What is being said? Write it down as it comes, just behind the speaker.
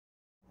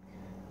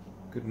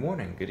Good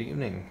morning, good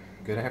evening,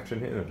 good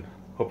afternoon.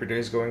 Hope your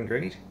day's going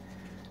great.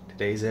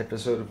 Today's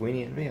episode of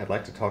Weenie and Me, I'd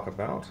like to talk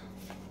about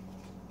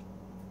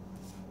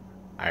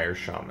Ire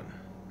Shaman.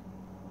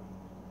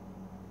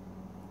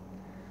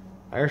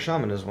 Ire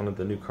Shaman is one of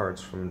the new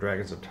cards from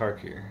Dragons of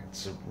Tarkir.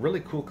 It's a really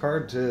cool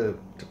card to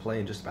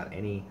play in just about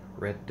any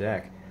red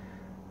deck.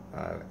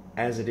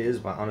 As it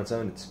is, on its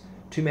own, it's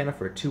 2 mana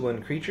for a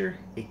 2/1 creature.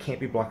 It can't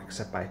be blocked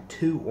except by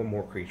 2 or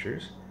more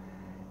creatures.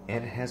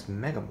 And it has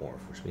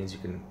Megamorph, which means you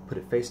can put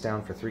it face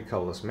down for 3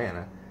 colorless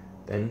mana,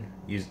 then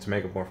use its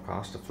Megamorph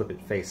cost to flip it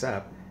face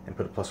up and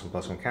put a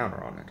 +1/+1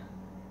 counter on it.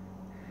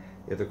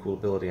 The other cool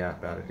ability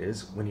about it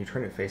is, when you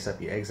turn it face up,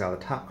 you exile the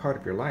top card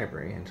of your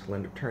library, and until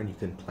end of turn you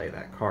can play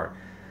that card.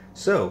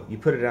 So, you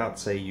put it out,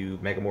 say you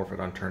Megamorph it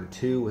on turn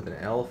 2 with an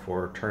elf,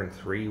 or turn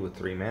 3 with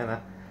 3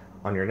 mana.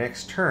 On your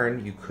next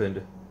turn, you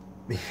could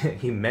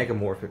you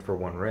Megamorph it for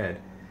 1 red,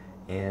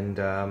 and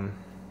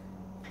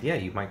yeah,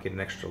 you might get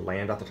an extra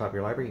land off the top of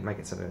your library. You might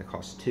get something that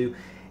costs 2.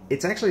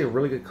 It's actually a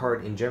really good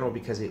card in general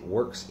because it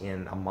works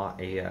in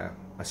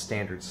a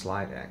standard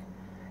slide deck.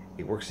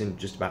 It works in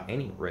just about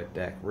any red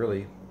deck,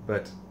 really,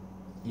 but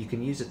you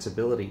can use its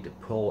ability to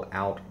pull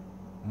out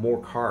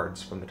more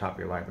cards from the top of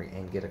your library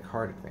and get a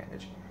card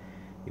advantage.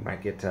 You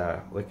might get,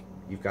 like,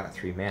 you've got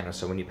 3 mana,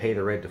 so when you pay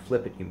the red to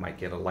flip it, you might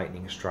get a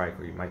Lightning Strike,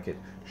 or you might get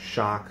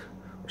Shock,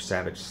 or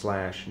Savage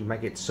Slash. You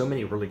might get so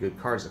many really good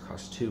cards that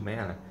cost 2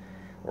 mana.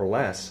 Or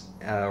less,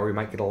 or you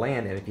might get a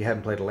land, and if you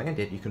haven't played a land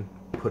yet, you can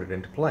put it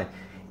into play.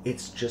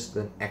 It's just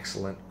an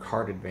excellent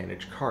card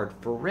advantage card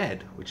for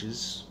red, which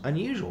is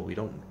unusual.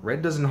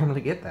 Red doesn't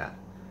normally get that.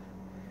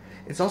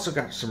 It's also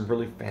got some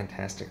really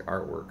fantastic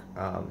artwork.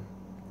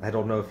 I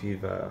don't know if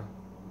you've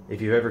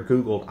ever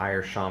Googled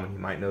Ire Shaman, you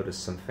might notice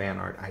some fan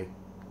art. I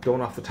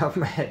don't off the top of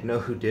my head know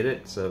who did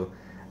it, so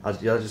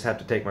you'll just have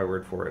to take my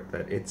word for it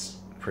that it's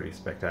pretty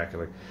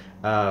spectacular.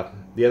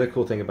 The other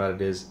cool thing about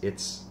it is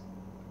it's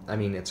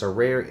a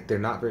rare. They're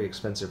not very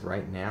expensive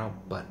right now,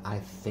 but I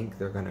think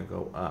they're going to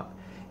go up.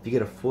 If you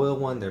get a foil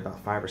one, they're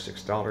about $5 or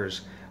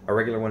 $6. A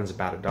regular one is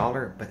about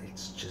 $1, but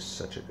it's just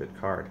such a good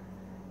card.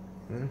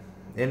 And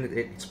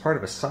it's part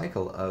of a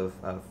cycle of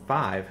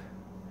 5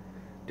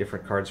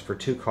 different cards for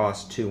 2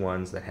 costs,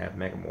 2/1s that have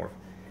Megamorph.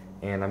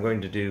 And I'm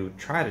going to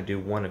try to do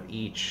one of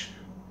each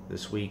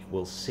this week.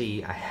 We'll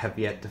see. I have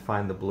yet to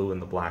find the blue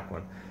and the black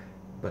one,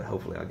 but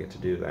hopefully I'll get to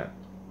do that.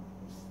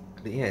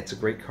 But yeah, it's a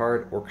great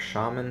card, Orc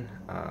Shaman.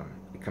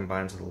 It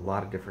combines with a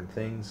lot of different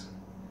things.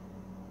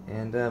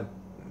 And,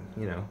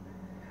 you know,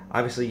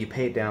 obviously you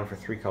pay it down for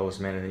 3 colorless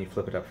mana and then you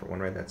flip it up for 1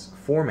 red. That's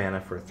 4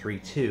 mana for a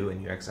 3/2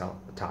 and you exile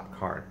the top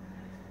card.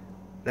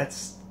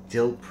 That's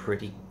still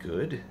pretty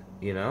good,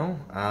 you know?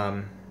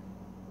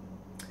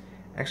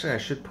 Actually, I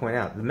should point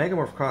out, the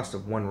Megamorph cost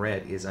of 1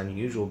 red is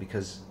unusual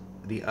because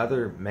the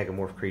other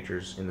Megamorph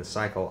creatures in the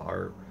cycle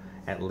are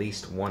at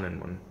least 1 and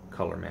 1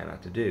 color mana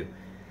to do.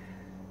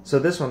 So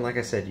this one, like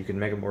I said, you can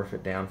Megamorph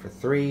it down for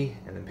 3,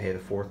 and then pay the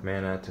 4th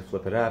mana to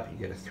flip it up. You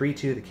get a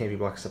 3/2 that can't be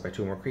blocked except by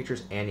 2 more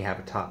creatures, and you have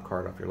a top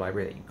card off your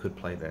library that you could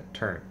play that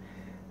turn.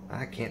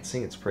 I can't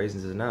sing its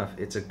praises enough.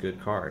 It's a good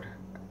card.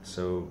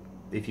 So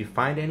if you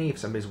find any, if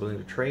somebody's willing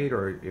to trade,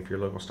 or if your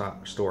local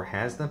store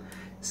has them,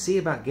 see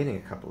about getting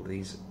a couple of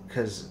these,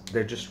 because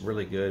they're just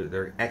really good.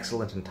 They're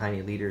excellent in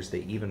tiny leaders. They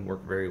even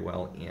work very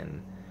well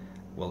in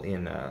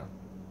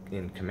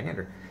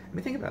Commander. I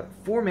mean, think about it.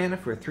 4 mana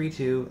for a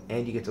 3/2,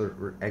 and you get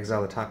to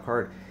exile the top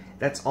card.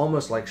 That's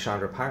almost like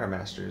Chandra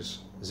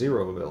Pyromaster's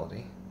 0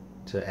 ability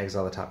to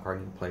exile the top card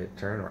and you can play it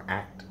turn, or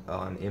act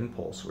on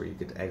impulse where you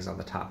get to exile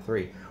the top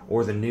 3,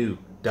 or the new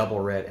double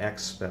red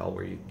X spell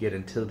where you get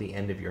until the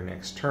end of your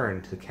next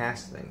turn to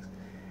cast things.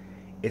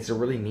 It's a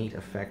really neat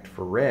effect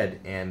for red,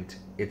 and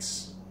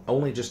it's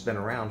only just been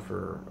around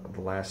for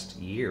the last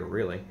year,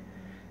 really.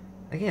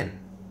 Again,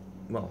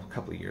 well, a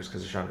couple of years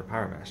because of Chandra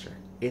Pyromaster.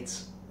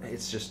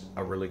 It's just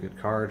a really good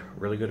card,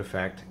 really good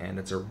effect, and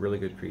it's a really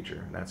good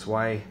creature. That's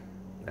why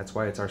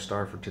it's our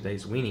star for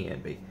today's Weenie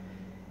Envy.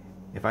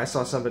 If I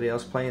saw somebody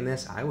else playing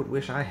this, I would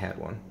wish I had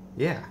one.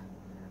 Yeah,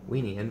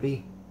 Weenie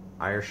Envy,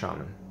 Ire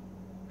Shaman.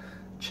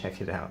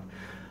 Check it out.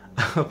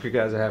 I hope you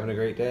guys are having a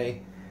great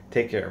day.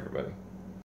 Take care, everybody.